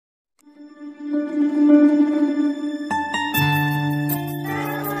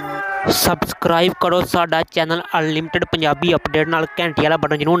Subscribe करो साडा channel unlimited Punjabi update नाल घंटी वाला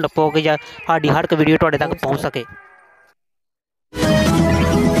बटन जरूर नप्पो कि साडी हर एक वीडियो तुहाडे तक पहुंच सके।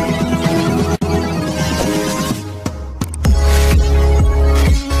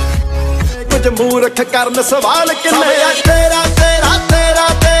 कुछ मूर्ख करन सवाल किन्ने तेरा तेरा तेरा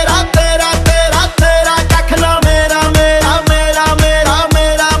तेरा तेरा तेरा तेरा कख ना मेरा मेरा मेरा मेरा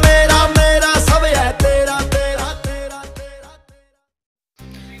मेरा मेरा मेरा सब है तेरा तेरा तेरा तेरा।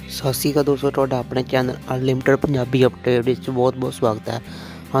 सत श्री अकाल दोस्तों, तुहाडा अपने चैनल अनलिमिटेड पंजाबी अपडेट विच बहुत बहुत स्वागत है।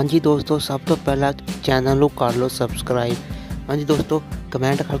 हाँ जी दोस्तों, सब तो पहला चैनल नूं कर लो सबसक्राइब। हाँ जी दोस्तों,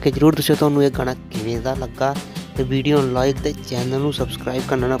 कमेंट करके जरूर दस्सो तुहानूं ये गाना किवें दा लगा ते वीडियो लाइक ते चैनल नूं सबसक्राइब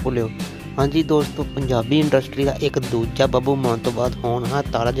करना ना भुल्लिओ। हाँ जी दोस्तों, पंजाबी इंडस्ट्री का एक दूजा बब्बू मान तो बाद होनहार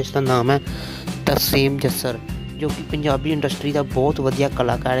तारा जिसका नाम है तरसेम जस्सर, जो कि पंजाबी इंडस्ट्री का बहुत वधिया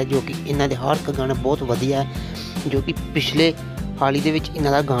कलाकार है, जो कि इन्हां दे हर एक गाना बहुत वधिया है। जो कि पिछले हाल ही दे विच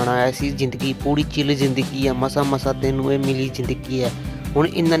इन्हां दा गाना आया सी जिंदगी पूरी चिल जिंदगी है, मसा मसा तैनूं मिली जिंदगी है। हुण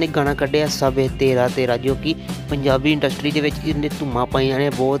इन्हां ने गाना कढ़िया सब है तेरा तेरा, जो कि पंजाबी इंडस्ट्री दे विच इन्ने धुम्मां पाईआं ने,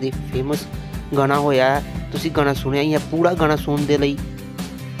 बहुत ही फेमस गाना होया है। तुसीं गाना सुनिया ही है, पूरा गाना सुनने दे लई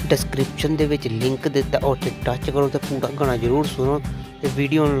डिस्क्रिप्शन दे विच लिंक दिता, उत्ते टच करो तो पूरा गाना जरूर सुनो ते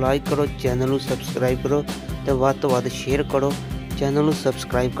वीडियो नूं लाइक करो, चैनल नूं सबसक्राइब करो ते वध तो वध शेयर करो। चैनल नूं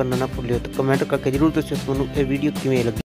सबसक्राइब करना ना भुल्लिओ ते कमेंट करके जरूर दस्सो तुहानूं ये वीडियो किवें लगी।